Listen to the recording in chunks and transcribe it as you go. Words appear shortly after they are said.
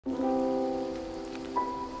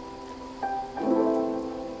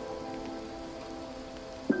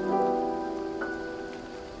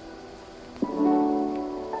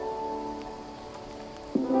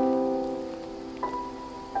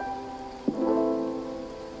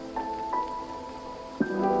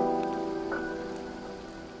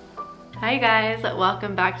Hi guys,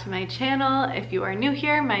 welcome back to my channel. If you are new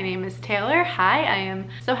here, my name is Taylor. Hi, I am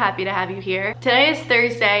so happy to have you here. Today is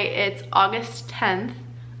Thursday, it's August 10th.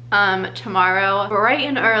 Tomorrow, bright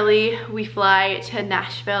and early, we fly to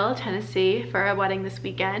Nashville, Tennessee for a wedding this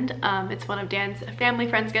weekend. It's one of Dan's family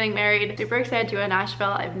friends getting married. Super excited to go to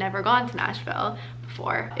Nashville. I've never gone to Nashville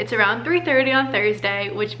before. It's around 3:30 on Thursday,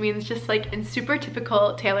 which means just like in super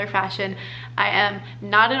typical Taylor fashion, I am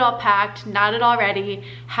not at all packed, not at all ready,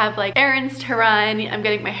 have like errands to run. I'm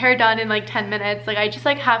getting my hair done in like 10 minutes. Like I just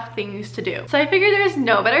like have things to do. So I figured there's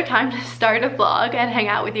no better time to start a vlog and hang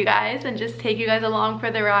out with you guys and just take you guys along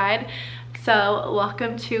for the ride. So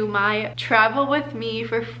welcome to my travel with me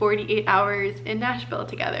for 48 hours in Nashville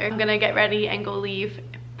together. I'm gonna get ready and go leave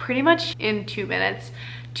pretty much in 2 minutes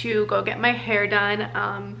to go get my hair done.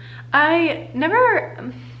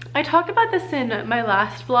 I talked about this in my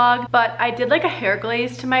last vlog, but I did like a hair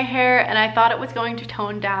glaze to my hair and I thought it was going to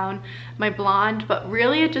tone down my blonde, but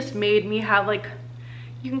really it just made me have like,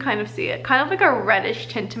 you can kind of see it, kind of like a reddish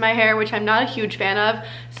tint to my hair, which I'm not a huge fan of.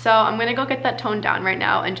 So I'm gonna go get that toned down right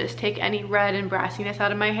now and just take any red and brassiness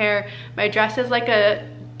out of my hair. My dress is like a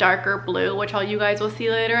darker blue, which all you guys will see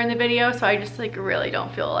later in the video, so I just like really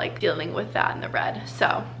don't feel like dealing with that in the red.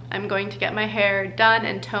 So I'm going to get my hair done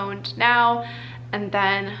and toned now, and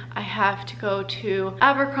then I have to go to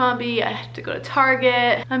Abercrombie, I have to go to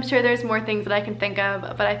Target. I'm sure there's more things that I can think of,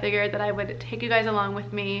 but I figured that I would take you guys along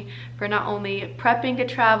with me for not only prepping to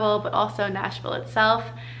travel, but also Nashville itself,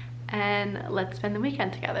 and let's spend the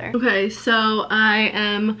weekend together. Okay, so I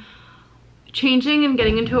am changing and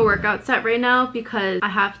getting into a workout set right now because I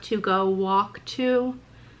have to go walk to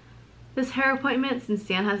this hair appointment since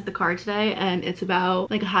Dan has the car today, and it's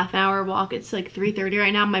about like a half-hour walk. It's like 3:30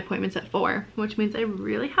 right now. My appointment's at 4, which means I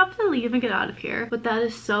really have to leave and get out of here, but that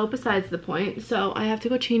is so besides the point. So I have to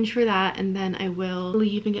go change for that, and then I will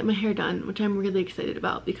leave and get my hair done, which I'm really excited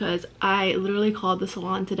about because I literally called the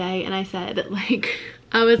salon today and I said like,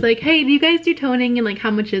 I was like, hey, do you guys do toning and like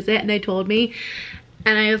how much is it? And they told me,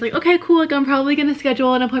 and I was like, okay, cool, like I'm probably gonna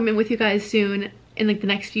schedule an appointment with you guys soon in like the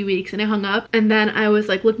next few weeks. And I hung up, and then I was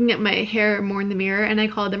like looking at my hair more in the mirror, and I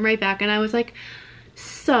called them right back and I was like,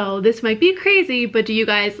 so this might be crazy, but do you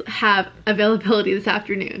guys have availability this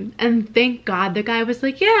afternoon? And thank God the guy was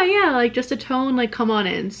like, yeah, like just a tone, like come on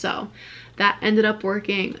in. So that ended up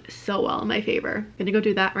working so well in my favor. I'm gonna go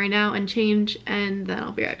do that right now and change, and then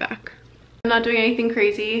I'll be right back. I'm not doing anything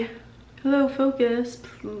crazy. Hello, focus,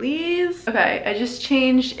 please. Okay, I just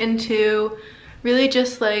changed into really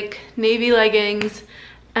just like navy leggings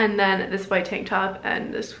and then this white tank top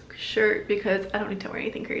and this shirt because I don't need to wear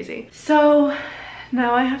anything crazy. So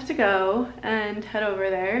now I have to go and head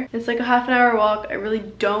over there. It's like a half-an-hour walk. I really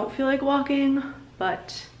don't feel like walking,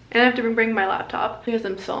 but and I have to bring my laptop because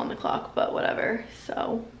I'm still on the clock, but whatever.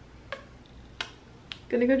 So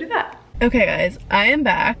gonna go do that. Okay guys, I am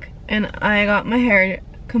back and I got my hair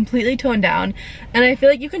completely toned down, and I feel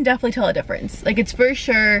like you can definitely tell a difference. Like it's for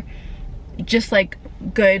sure just like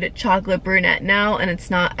good chocolate brunette now, and it's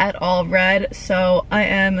not at all red. So I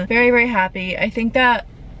am very happy. I think that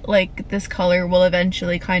like this color will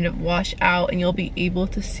eventually kind of wash out and you'll be able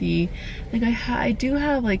to see like I do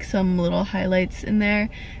have like some little highlights in there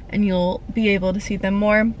and you'll be able to see them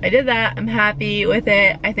more. I did that. I'm happy with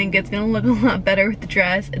it. I think it's gonna look a lot better with the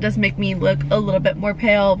dress. It does make me look a little bit more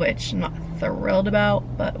pale, which I'm not thrilled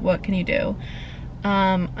about, but what can you do?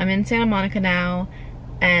 I'm in Santa Monica now,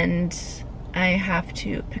 and I have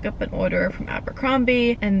to pick up an order from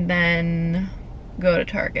Abercrombie and then go to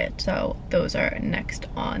Target. So those are next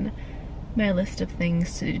on my list of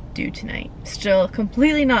things to do tonight. Still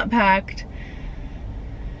completely not packed,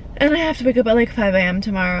 and I have to pick up at like 5 AM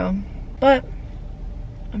tomorrow, but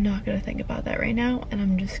I'm not gonna think about that right now, and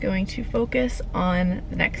I'm just going to focus on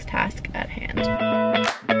the next task at hand.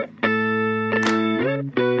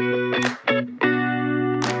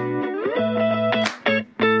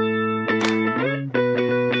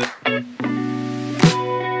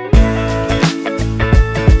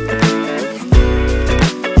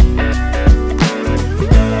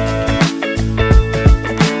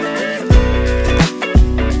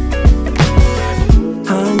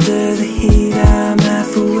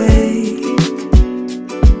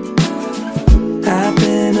 I've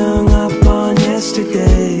been hung up on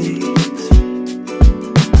yesterday.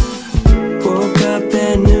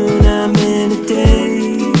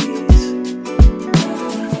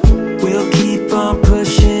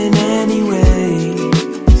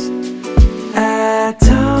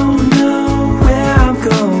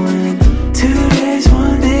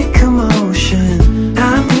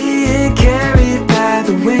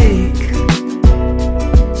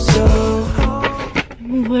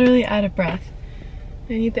 of breath.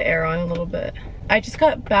 I need the air on a little bit. I just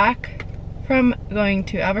got back from going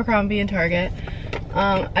to Abercrombie and Target.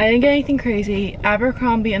 I didn't get anything crazy.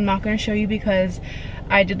 Abercrombie I'm not going to show you because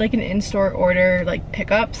I did like an in-store order like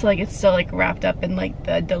pickup, so like it's still like wrapped up in like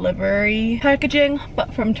the delivery packaging.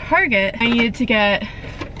 But from Target I needed to get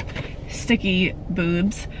sticky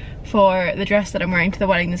boobs for the dress that I'm wearing to the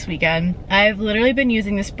wedding this weekend. I've literally been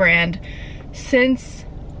using this brand since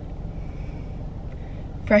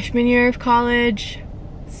freshman year of college,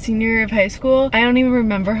 senior year of high school. I don't even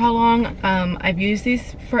remember how long. I've used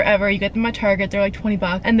these forever. You get them at Target, they're like 20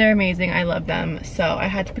 bucks and they're amazing. I love them. So I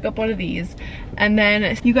had to pick up one of these. And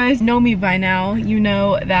then you guys know me by now. You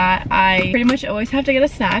know that I pretty much always have to get a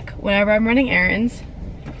snack whenever I'm running errands.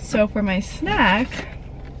 So for my snack,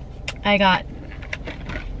 I got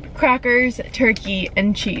crackers, turkey,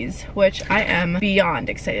 and cheese, which I am beyond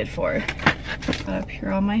excited for. Got up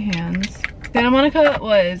here on my hands. Santa Monica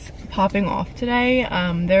was popping off today.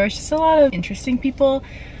 There was just a lot of interesting people.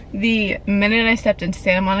 The minute I stepped into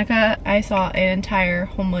Santa Monica, I saw an entire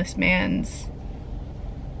homeless man's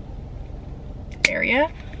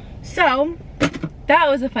area. So that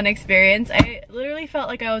was a fun experience. I literally felt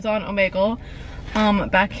like I was on Omegle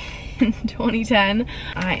back in 2010.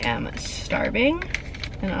 I am starving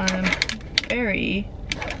and I'm very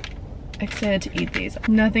excited to eat these.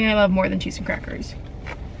 Nothing I love more than cheese and crackers.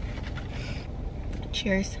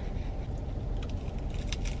 Cheers.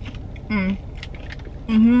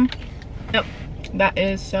 Yep, that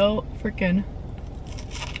is so freaking,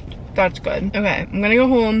 that's good. Okay, I'm gonna go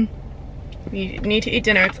home. We need to eat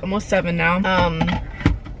dinner. It's almost 7 now.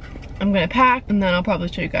 I'm gonna pack and then I'll probably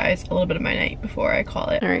show you guys a little bit of my night before I call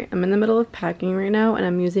it. All right, I'm in the middle of packing right now and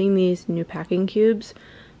I'm using these new packing cubes.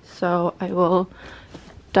 So I will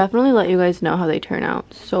definitely let you guys know how they turn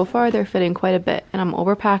out. So far they're fitting quite a bit and I'm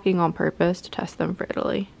overpacking on purpose to test them for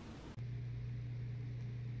Italy.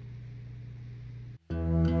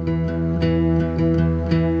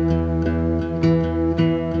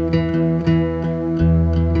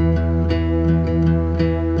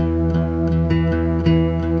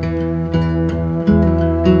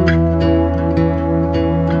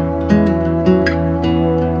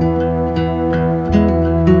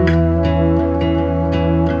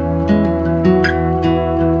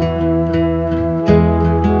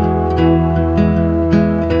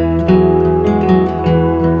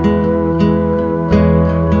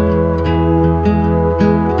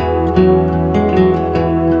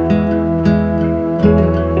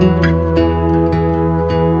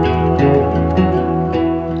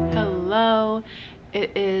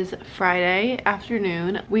 Friday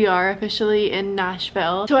afternoon. We are officially in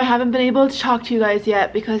Nashville. So I haven't been able to talk to you guys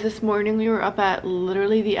yet because this morning we were up at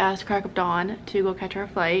literally the ass crack of dawn to go catch our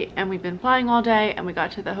flight, and we've been flying all day and we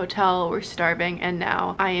got to the hotel, we're starving, and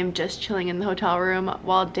now I am just chilling in the hotel room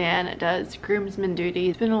while Dan does groomsman duty.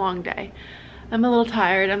 It's been a long day. I'm a little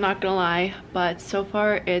tired, I'm not gonna lie, but so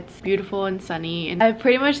far it's beautiful and sunny. And I've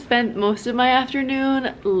pretty much spent most of my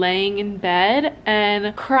afternoon laying in bed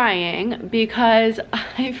and crying because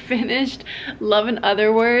I finished Love in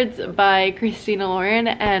Other Words by Christina Lauren,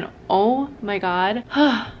 and oh my god,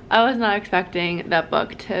 I was not expecting that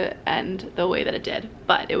book to end the way that it did,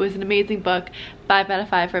 but it was an amazing book. 5 out of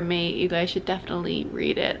 5 from me. You guys should definitely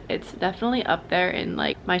read it. It's definitely up there in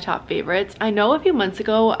like my top favorites. I know a few months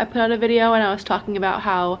ago I put out a video and I was talking about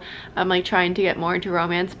how I'm like trying to get more into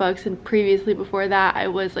romance books, and previously before that I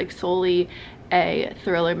was like solely a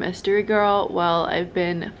thriller mystery girl. Well, I've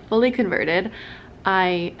been fully converted.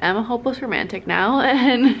 I am a hopeless romantic now,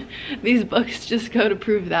 and these books just go to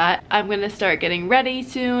prove that. I'm gonna start getting ready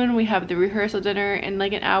soon. We have the rehearsal dinner in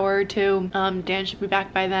like an hour or two. Dan should be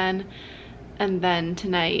back by then. And then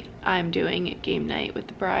tonight I'm doing game night with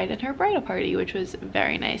the bride and her bridal party, which was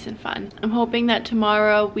very nice and fun. I'm hoping that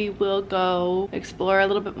tomorrow we will go explore a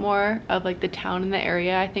little bit more of like the town in the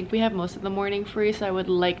area. I think we have most of the morning free, so I would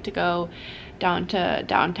like to go down to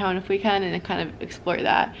downtown if we can and kind of explore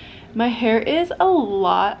that. My hair is a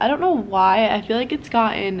lot, I don't know why, I feel like it's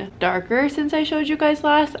gotten darker since I showed you guys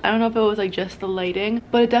last. I don't know if it was like just the lighting,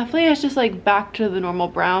 but it definitely is just like back to the normal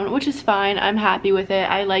brown, which is fine. I'm happy with it.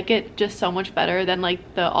 I like it just so much better than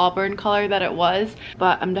like the auburn color that it was,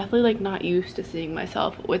 but I'm definitely like not used to seeing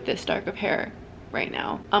myself with this dark of hair right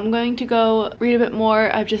now. I'm going to go read a bit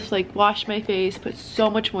more. I've just like washed my face, put so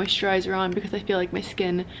much moisturizer on because I feel like my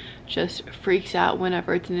skin just freaks out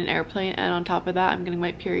whenever it's in an airplane, and on top of that I'm getting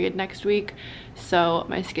my period next week, so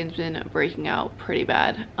my skin's been breaking out pretty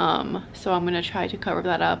bad. So I'm gonna try to cover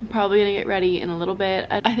that up. I'm probably gonna get ready in a little bit.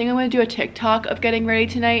 I think I'm gonna do a TikTok of getting ready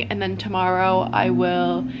tonight, and then tomorrow I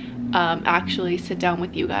will actually sit down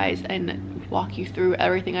with you guys and walk you through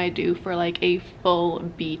everything I do for like a full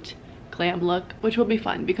beat glam look, which will be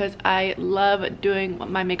fun because I love doing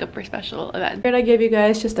my makeup for special events. Here I give you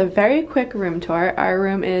guys just a very quick room tour. Our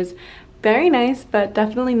room is very nice, but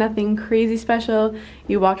definitely nothing crazy special.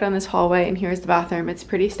 You walk down this hallway and here's the bathroom. It's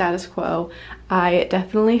pretty status quo. I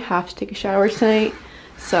definitely have to take a shower tonight,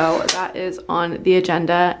 so that is on the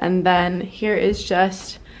agenda. And then here is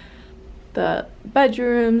just the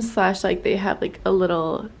bedroom slash, like, they have like a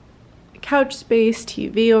little couch space,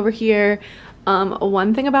 TV over here.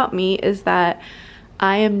 One thing about me is that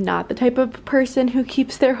I am not the type of person who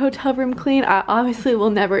keeps their hotel room clean. I obviously will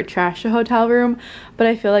never trash a hotel room, but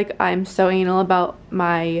I feel like I'm so anal about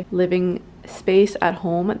my living space at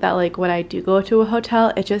home that like when I do go to a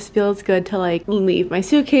hotel, it just feels good to like leave my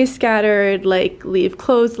suitcase scattered, like leave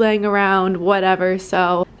clothes laying around, whatever.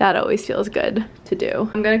 So that always feels good to do.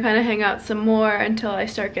 I'm gonna kind of hang out some more until I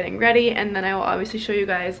start getting ready, and then I will obviously show you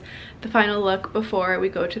guys the final look before we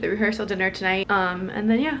go to the rehearsal dinner tonight. And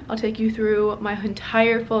then yeah, I'll take you through my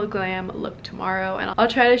entire full glam look tomorrow, and I'll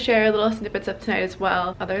try to share little snippets of tonight as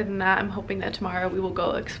well. Other than that, I'm hoping that tomorrow we will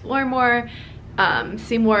go explore more,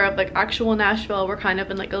 see more of like actual Nashville. We're kind of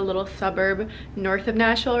in like a little suburb north of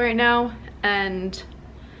Nashville right now, and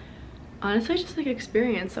honestly just like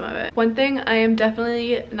experience some of it. One thing I am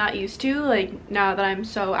definitely not used to, like now that I'm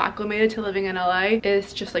so acclimated to living in LA,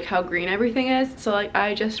 is just like how green everything is. So like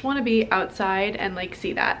I just want to be outside and like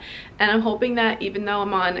see that, and I'm hoping that even though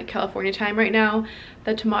I'm on California time right now,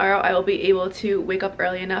 that tomorrow I will be able to wake up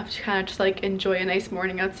early enough to kind of just like enjoy a nice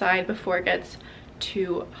morning outside before it gets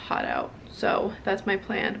too hot out. So that's my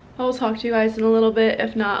plan. I will talk to you guys in a little bit.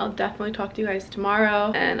 If not, I'll definitely talk to you guys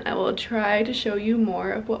tomorrow, and I will try to show you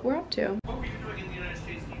more of what we're up to. What were you doing in the United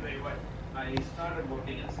States anyway? I started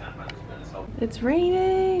working in San Francisco. It's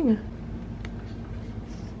raining.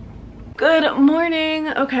 Good morning.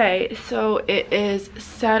 Okay, so it is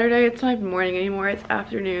Saturday. It's not even morning anymore, it's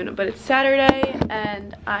afternoon, but it's Saturday,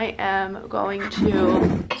 and I am going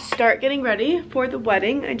to start getting ready for the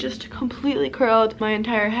wedding. I just completely curled my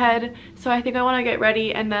entire head, so I think I want to get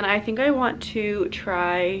ready, and then I think I want to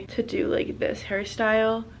try to do like this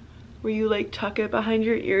hairstyle where you like tuck it behind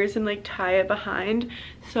your ears and like tie it behind.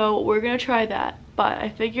 So we're gonna try that, but I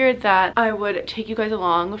figured that I would take you guys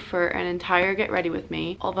along for an entire get ready with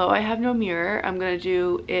me. Although I have no mirror, I'm gonna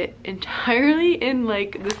do it entirely in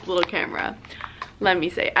like this little camera. Let me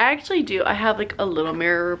say, I actually do. I have like a little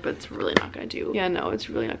mirror, but it's really not gonna do. Yeah, no, it's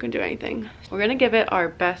really not gonna do anything. We're gonna give it our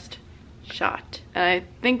best shot. And I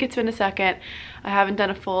think it's been a second. I haven't done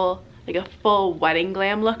a full wedding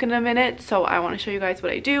glam look in a minute, so I want to show you guys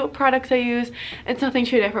what I do, products I use. It's nothing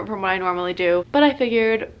too different from what I normally do, but I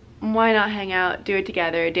figured why not hang out, do it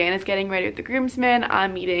together. Dan is getting ready with the groomsmen.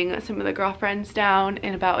 I'm meeting some of the girlfriends down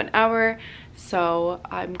in about an hour, so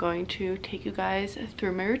I'm going to take you guys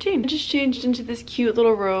through my routine. I just changed into this cute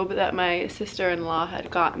little robe that my sister-in-law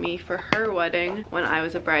had got me for her wedding when I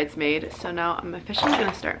was a bridesmaid, so now I'm officially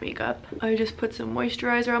gonna start makeup. I just put some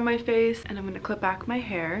moisturizer on my face, and I'm gonna clip back my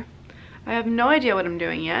hair. I have no idea what I'm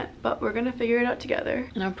doing yet, but we're gonna figure it out together.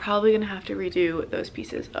 And I'm probably gonna have to redo those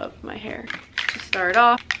pieces of my hair. To start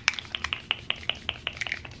off,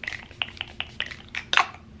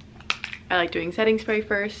 I like doing setting spray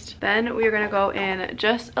first. Then we're gonna go in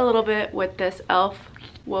just a little bit with this e.l.f.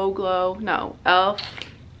 e.l.f.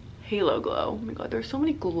 Halo Glow. Oh my god, there's so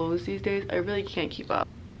many glows these days, I really can't keep up.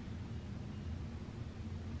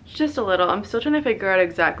 Just a little. I'm still trying to figure out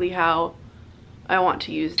exactly how I want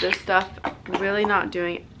to use this stuff. I'm really not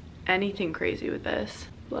doing anything crazy with this.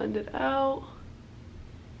 Blend it out.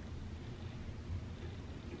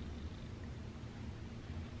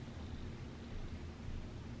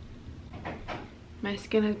 My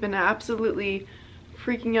skin has been absolutely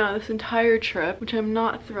freaking out this entire trip, which I'm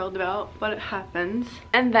not thrilled about, but it happens.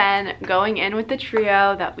 And then going in with the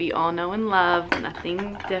trio that we all know and love,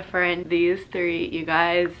 nothing different. These three, you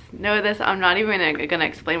guys know this. I'm not even gonna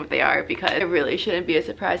explain what they are because it really shouldn't be a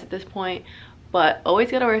surprise at this point, but always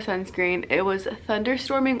gotta wear sunscreen. It was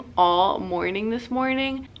thunderstorming all morning this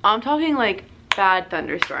morning. I'm talking like bad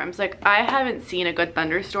thunderstorms. Like I haven't seen a good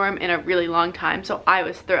thunderstorm in a really long time, so I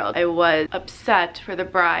was thrilled. I was upset for the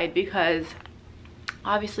bride because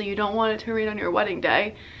obviously you don't want it to rain on your wedding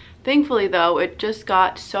day. Thankfully though, it just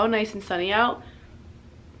got so nice and sunny out,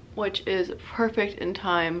 which is perfect in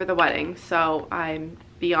time for the wedding, so I'm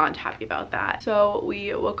beyond happy about that. So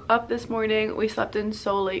we woke up this morning, we slept in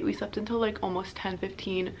so late. We slept until like almost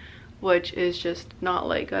 10:15, which is just not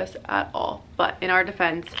like us at all. But in our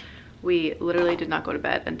defense, we literally did not go to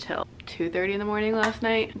bed until 2:30 in the morning last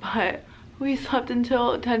night, but we slept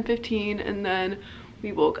until 10:15 and then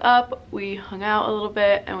we woke up, we hung out a little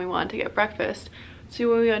bit, and we wanted to get breakfast.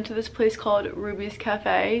 So we went to this place called Ruby's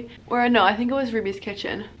Cafe, or no, I think it was Ruby's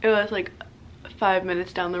Kitchen. It was like 5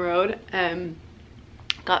 minutes down the road, and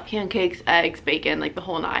got pancakes, eggs, bacon, like the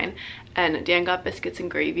whole nine. And Dan got biscuits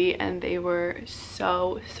and gravy, and they were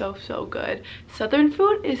so good. Southern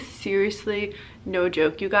food is seriously no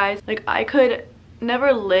joke, you guys. Like, I could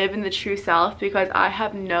never live in the true South because I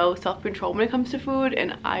have no self-control when it comes to food,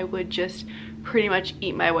 and I would just pretty much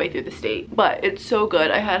eat my way through the state. But it's so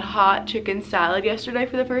good. I had hot chicken salad yesterday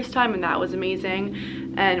for the first time, and that was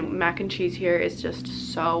amazing. And mac and cheese here is just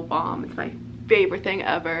so bomb. It's my favorite thing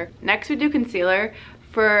ever. Next, we do concealer.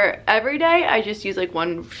 For every day, I just use like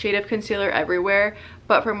one shade of concealer everywhere,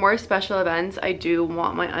 but for more special events, I do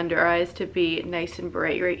want my under eyes to be nice and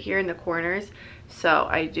bright right here in the corners. So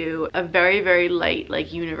I do a very light,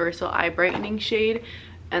 like universal eye brightening shade,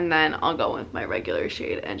 and then I'll go with my regular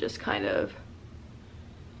shade and just kind of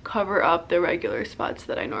cover up the regular spots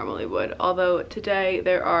that I normally would. Although today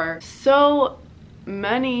there are so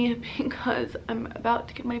many because I'm about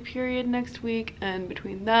to get my period next week, and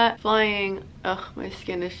between that, flying, ugh, my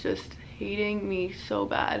skin is just hating me so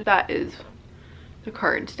bad. That is the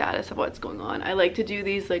current status of what's going on. I like to do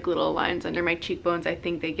these like little lines under my cheekbones. I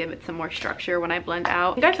think they give it some more structure when I blend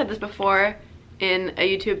out. I think I've said this before in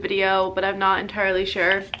a YouTube video, but I'm not entirely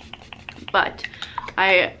sure. But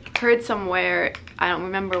I heard somewhere, I don't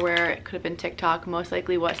remember where, it could have been TikTok, most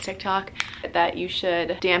likely was TikTok, that you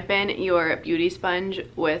should dampen your beauty sponge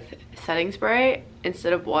with setting spray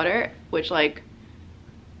instead of water, which, like,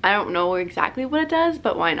 I don't know exactly what it does,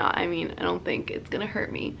 but why not? I mean, I don't think it's gonna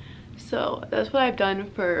hurt me. So that's what I've done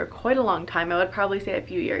for quite a long time. I would probably say a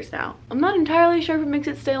few years now. I'm not entirely sure if it makes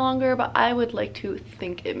it stay longer, but I would like to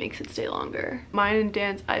think it makes it stay longer. Mine and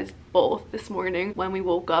Dan's eyes both this morning when we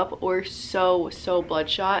woke up were so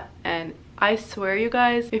bloodshot, and I swear, you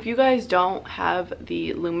guys, if you guys don't have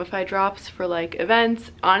the Lumify drops for like events,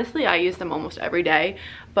 honestly I use them almost every day,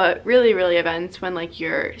 but really events when like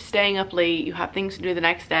you're staying up late, you have things to do the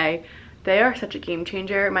next day, they are such a game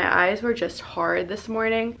changer. My eyes were just hard this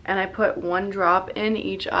morning, and I put one drop in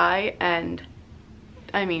each eye, and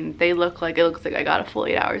I mean, it looks like I got a full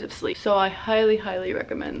 8 hours of sleep. So I highly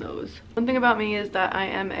recommend those. One thing about me is that I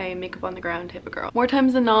am a makeup on the ground type of girl. More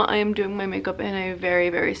times than not, I am doing my makeup in a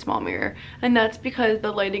very small mirror, and that's because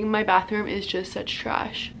the lighting in my bathroom is just such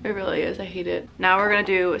trash. It really is. I hate it. Now we're gonna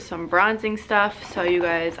do some bronzing stuff. So you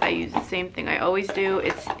guys, I use the same thing I always do.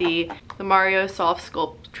 It's the Mario Soft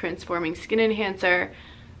Sculpt Transforming Skin Enhancer.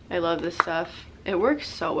 I love this stuff. It works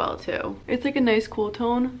so well too. It's like a nice cool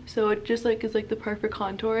tone, so it just like is like the perfect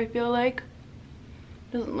contour, I feel like.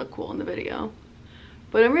 Doesn't look cool in the video,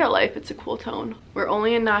 but in real life it's a cool tone. We're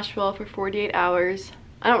only in Nashville for 48 hours.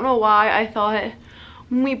 I don't know why I thought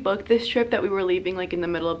when we booked this trip that we were leaving like in the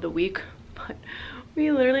middle of the week, but we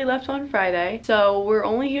literally left on Friday. So we're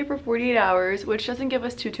only here for 48 hours, which doesn't give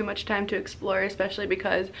us too much time to explore, especially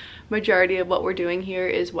because majority of what we're doing here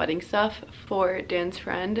is wedding stuff for Dan's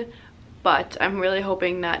friend. But I'm really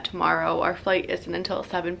hoping that tomorrow, our flight isn't until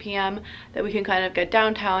 7 p.m, that we can kind of get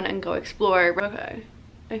downtown and go explore. Okay,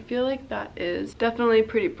 I feel like that is definitely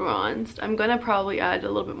pretty bronzed. I'm gonna probably add a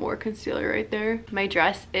little bit more concealer right there. My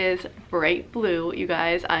dress is bright blue, you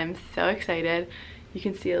guys. I'm so excited. You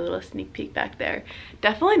can see a little sneak peek back there.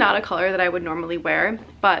 Definitely not a color that I would normally wear,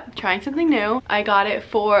 but trying something new. I got it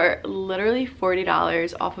for literally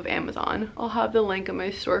 $40 off of Amazon. I'll have the link in my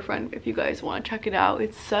storefront if you guys want to check it out.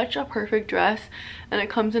 It's such a perfect dress, and it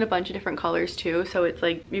comes in a bunch of different colors too, so it's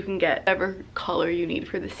like you can get whatever color you need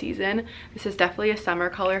for the season. This is definitely a summer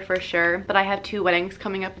color for sure, but I have 2 weddings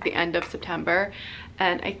coming up at the end of September,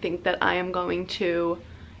 and I think that I am going to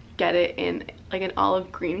get it in like an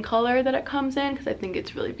olive green color that it comes in, because I think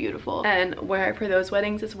it's really beautiful, and wear it for those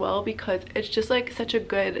weddings as well, because it's just like such a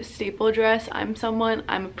good staple dress. I'm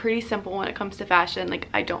pretty simple when it comes to fashion. Like,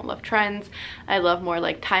 I don't love trends. I love more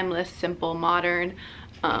like timeless, simple, modern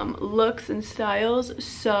looks and styles.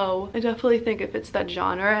 So I definitely think it fits that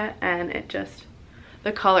genre, and it just,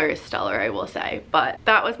 the color is stellar, I will say. But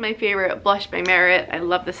that was my favorite blush by Merit. I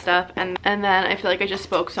love this stuff. And then I feel like I just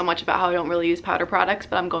spoke so much about how I don't really use powder products,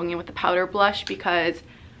 but I'm going in with the powder blush because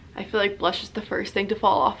I feel like blush is the first thing to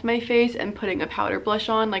fall off my face, and putting a powder blush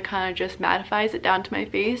on like kind of just mattifies it down to my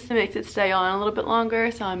face. It makes it stay on a little bit longer,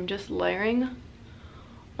 so I'm just layering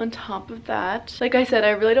on top of that. Like I said,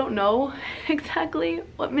 I really don't know exactly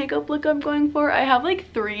what makeup look I'm going for. I have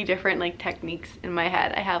like 3 different like techniques in my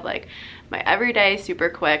head. I have like my everyday, super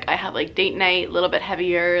quick. I have like date night, a little bit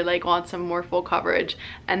heavier, like want some more full coverage,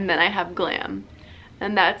 and then I have glam.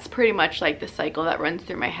 And that's pretty much like the cycle that runs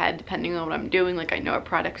through my head depending on what I'm doing. Like I know what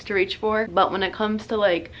products to reach for. But when it comes to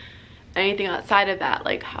like anything outside of that,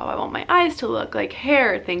 like how I want my eyes to look, like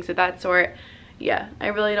hair, things of that sort, yeah, I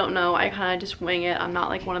really don't know. I kind of just wing it. I'm not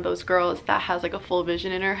like one of those girls that has like a full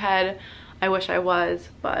vision in her head. I wish I was,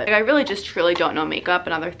 but like, I really just truly don't know makeup.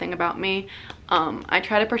 Another thing about me, I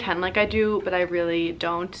try to pretend like I do, but I really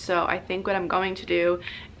don't. So I think what I'm going to do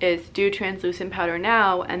is do translucent powder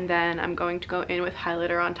now, and then I'm going to go in with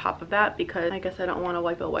highlighter on top of that, because I guess I don't want to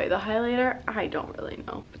wipe away the highlighter. I don't really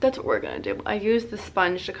know, but that's what we're gonna do. I use the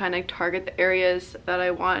sponge to kind of target the areas that I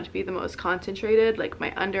want to be the most concentrated, like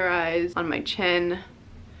my under eyes, on my chin,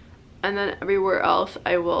 and then everywhere else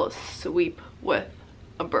I will sweep with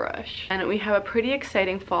a brush. And we have a pretty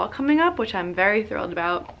exciting fall coming up, which I'm very thrilled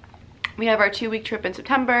about. We have our 2-week trip in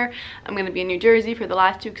September. I'm going to be in New Jersey for the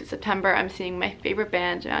last 2 weeks of September. I'm seeing my favorite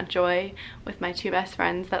band, Mount Joy, with my 2 best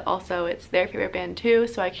friends that also it's their favorite band too,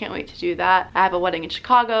 so I can't wait to do that. I have a wedding in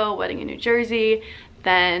Chicago, wedding in New Jersey.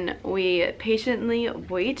 Then we patiently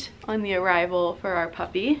wait on the arrival for our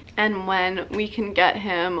puppy, and when we can get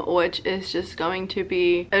him, which is just going to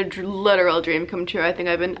be a literal dream come true. I think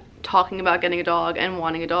I've been talking about getting a dog and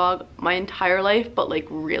wanting a dog my entire life, but like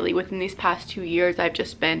really within these past 2 years I've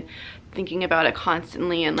just been thinking about it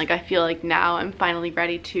constantly, and like I feel like now I'm finally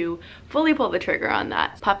ready to fully pull the trigger on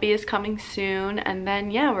that. Puppy is coming soon, and then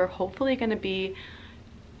yeah, we're hopefully going to be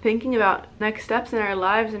thinking about next steps in our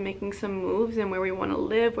lives and making some moves and where we want to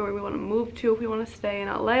live, where we want to move to, if we want to stay in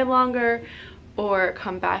LA longer or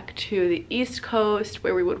come back to the East Coast,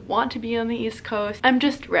 where we would want to be on the East Coast. I'm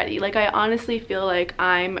just ready. Like I honestly feel like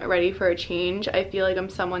I'm ready for a change. I feel like I'm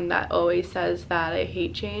someone that always says that I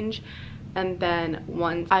hate change, and then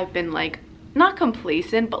once I've been like not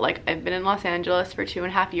complacent, but like I've been in Los Angeles for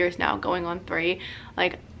 2.5 years now, going on 3,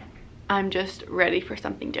 like I'm just ready for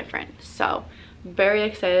something different. So very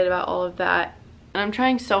excited about all of that, and I'm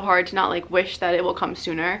trying so hard to not like wish that it will come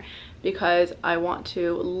sooner, because I want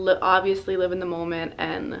to obviously live in the moment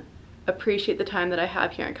and appreciate the time that I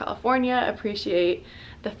have here in California, appreciate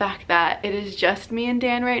the fact that it is just me and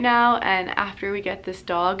Dan right now, and after we get this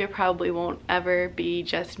dog it probably won't ever be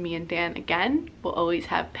just me and Dan again. We'll always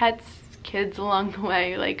have pets, kids along the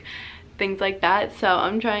way, like things like that. So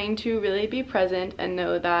I'm trying to really be present and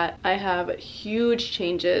know that I have huge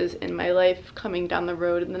changes in my life coming down the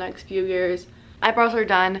road in the next few years. Eyebrows are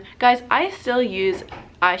done. Guys, I still use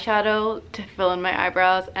eyeshadow to fill in my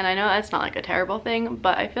eyebrows, and I know that's not like a terrible thing,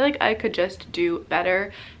 but I feel like I could just do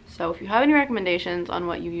better. So if you have any recommendations on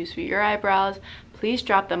what you use for your eyebrows, please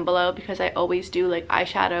drop them below, because I always do like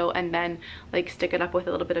eyeshadow and then like stick it up with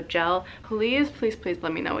a little bit of gel. Please, please, please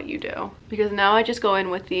let me know what you do, because now I just go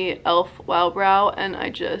in with the e.l.f. Wow Brow and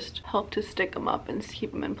I just help to stick them up and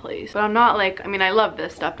keep them in place. But I'm not like, I mean, I love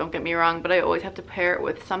this stuff, don't get me wrong, but I always have to pair it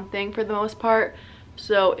with something for the most part.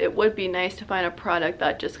 So it would be nice to find a product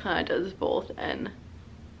that just kind of does both and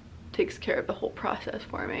takes care of the whole process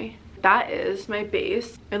for me. That is my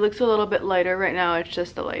base. It looks a little bit lighter right now, it's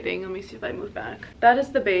just the lighting. Let me see if I move back. That is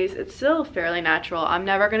the base. It's still fairly natural. I'm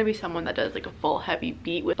never going to be someone that does like a full heavy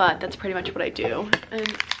beat with, but that's pretty much what I do.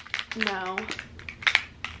 And now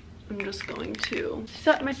I'm just going to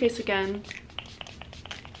set my face again.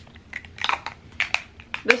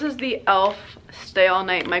 This is the e.l.f. Stay All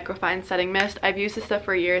Night Microfine Setting Mist. I've used this stuff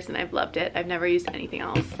for years and I've loved it. I've never used anything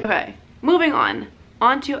else. Okay, moving on.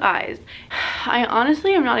 Onto eyes. I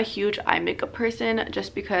honestly am not a huge eye makeup person,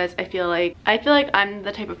 just because I feel like I'm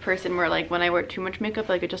the type of person where like when I wear too much makeup,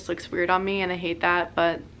 like it just looks weird on me, and I hate that,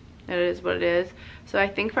 but it is what it is. So I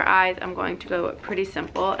think for eyes I'm going to go pretty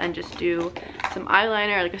simple and just do some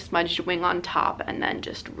eyeliner, like a smudged wing on top, and then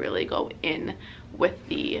just really go in with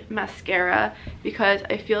the mascara, because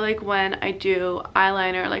I feel like when I do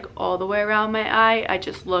eyeliner like all the way around my eye,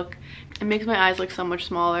 it makes my eyes look so much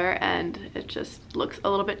smaller and it just looks a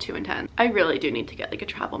little bit too intense. I really do need to get like a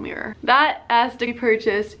travel mirror. That has to be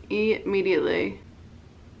purchased immediately.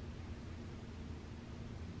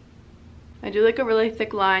 I do like a really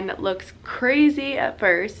thick line that looks crazy at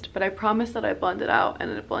first, but I promise that I blend it out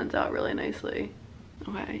and it blends out really nicely.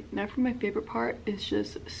 Okay, now for my favorite part is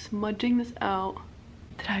just smudging this out.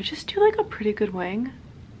 Did I just do like a pretty good wing?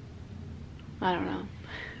 I don't know.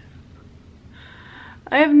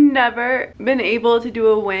 I have never been able to do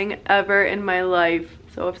a wing ever in my life.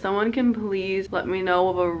 So if someone can please let me know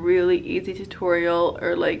of a really easy tutorial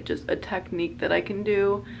or like just a technique that I can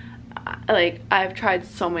do. Like I've tried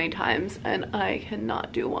so many times and I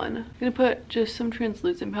cannot do one. I'm gonna put just some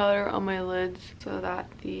translucent powder on my lids so that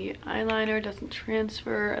the eyeliner doesn't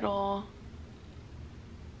transfer at all.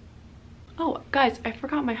 Oh, guys, I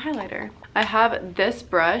forgot my highlighter. I have this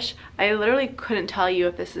brush. I literally couldn't tell you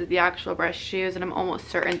if this is the actual brush to use, and I'm almost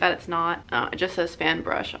certain that it's not. It just says fan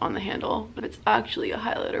brush on the handle, but it's actually a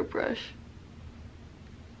highlighter brush.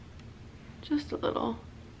 Just a little,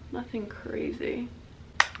 nothing crazy.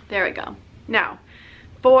 There we go. Now,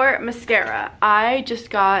 for mascara, I just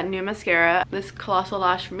got new mascara, this Colossal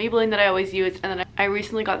Lash from Maybelline that I always use, and then I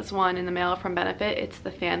recently got this one in the mail from Benefit. It's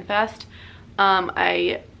the Fan Fest.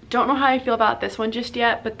 I don't know how I feel about this one just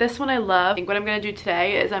yet, but this one I love. I think what I'm gonna do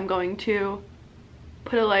today is I'm going to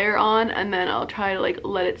put a layer on, and then I'll try to like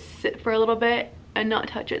let it sit for a little bit and not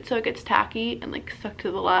touch it so it gets tacky and like stuck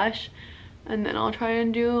to the lash. And then I'll try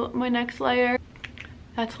and do my next layer.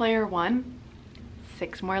 That's layer 1.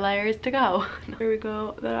 6 more layers to go. There we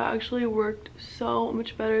go. That actually worked so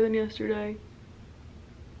much better than yesterday.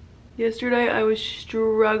 Yesterday I was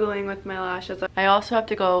struggling with my lashes. I also have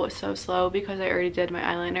to go so slow because I already did my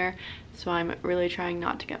eyeliner, so I'm really trying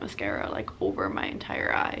not to get mascara like over my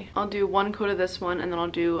entire eye. I'll do one coat of this one, and then I'll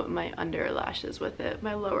do my under lashes with it.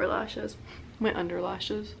 My lower lashes. My under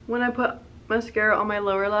lashes. When I put mascara on my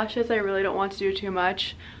lower lashes, I really don't want to do too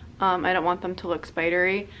much. I don't want them to look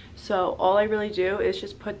spidery, so all I really do is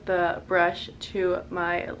just put the brush to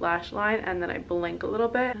my lash line, and then I blink a little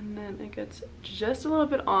bit, and then it gets just a little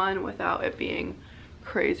bit on without it being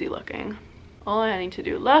crazy looking. All I need to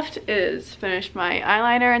do left is finish my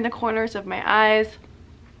eyeliner in the corners of my eyes,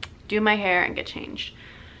 do my hair, and get changed.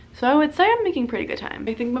 So I would say I'm making pretty good time.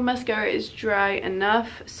 I think my mascara is dry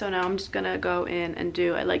enough, so now I'm just gonna go in and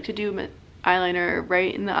I like to do eyeliner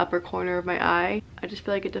right in the upper corner of my eye. I just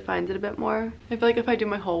feel like it defines it a bit more. I feel like if I do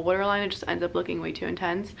my whole waterline, it just ends up looking way too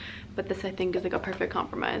intense, but this I think is like a perfect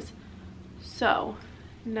compromise. So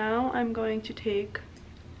now I'm going to take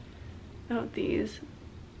out these.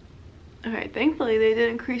 Alright, thankfully they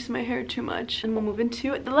didn't crease my hair too much. And we'll move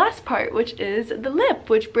into the last part, which is the lip,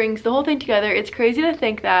 which brings the whole thing together. It's crazy to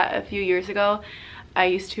think that a few years ago I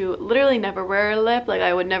used to literally never wear a lip. Like,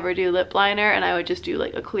 I would never do lip liner, and I would just do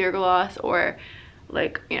like a clear gloss or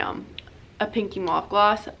like, you know, a pinky mauve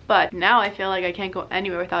gloss. But now I feel like I can't go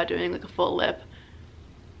anywhere without doing like a full lip.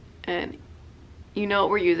 And you know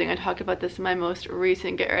what we're using. I talked about this in my most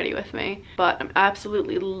recent Get Ready With Me, but I'm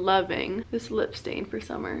absolutely loving this lip stain for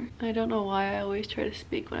summer. I don't know why I always try to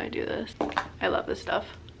speak when I do this. I love this stuff.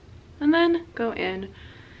 And then go in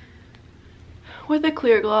with a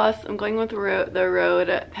clear gloss. I'm going with the Rhode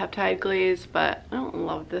Peptide Glaze, but I don't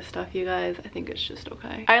love this stuff, you guys. I think it's just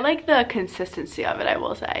okay. I like the consistency of it, I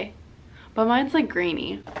will say, but mine's like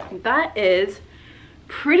grainy. That is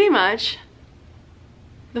pretty much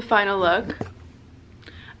the final look.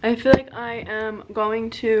 I feel like I am going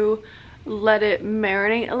to let it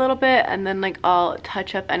marinate a little bit, and then like I'll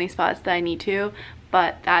touch up any spots that I need to.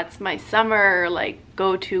 But that's my summer like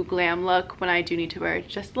go-to glam look when I do need to wear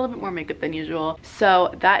just a little bit more makeup than usual.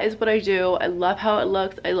 So that is what I do. I love how it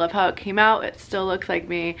looks. I love how it came out. It still looks like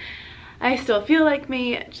me. I still feel like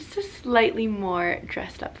me, just a slightly more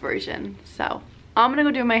dressed up version. So I'm gonna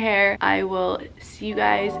go do my hair. I will see you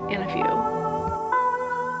guys in a few.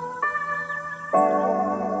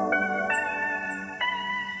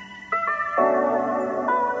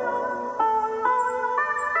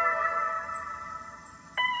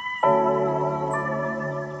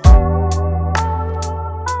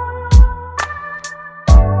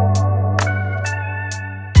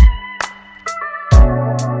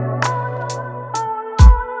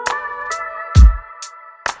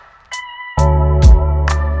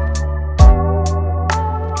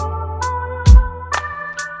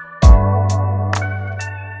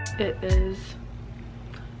 It is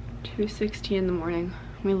 2:16 in the morning.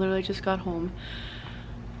 We literally just got home.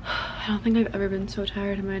 I don't think I've ever been so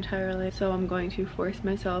tired in my entire life, so I'm going to force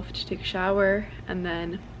myself to take a shower and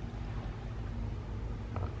then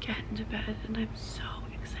get into bed, and I'm so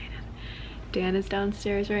excited. Dan is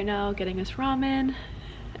downstairs right now getting us ramen,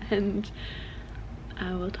 and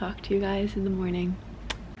I will talk to you guys in the morning.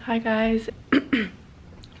 Hi guys. Oh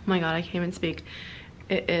my god, I can't even speak.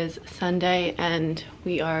 It is Sunday and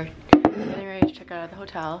we are getting ready to check out of the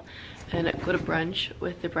hotel and go to brunch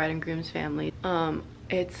with the bride and groom's family.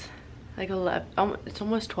 It's like 11, it's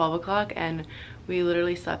almost 12 o'clock and we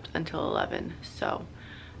literally slept until 11, so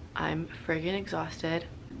I'm friggin' exhausted.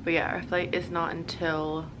 But yeah, our flight is not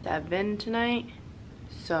until 7 tonight,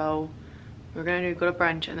 so we're gonna go to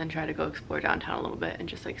brunch and then try to go explore downtown a little bit and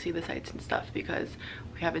just like see the sights and stuff, because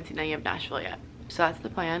we haven't seen any of Nashville yet. So that's the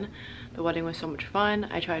plan. The wedding was so much fun.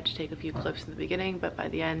 I tried to take a few clips in the beginning, but by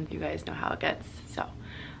the end, you guys know how it gets. So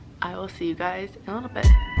I will see you guys in a little bit.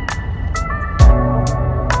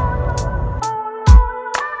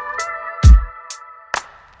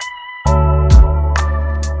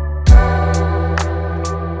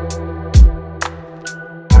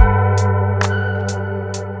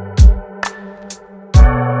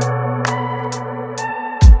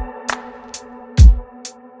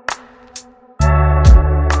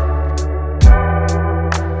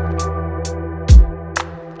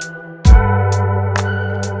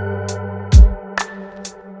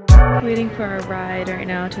 our ride right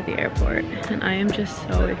now to the airport, and I am just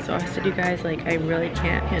so exhausted, you guys. Like, I really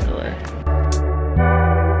can't handle it.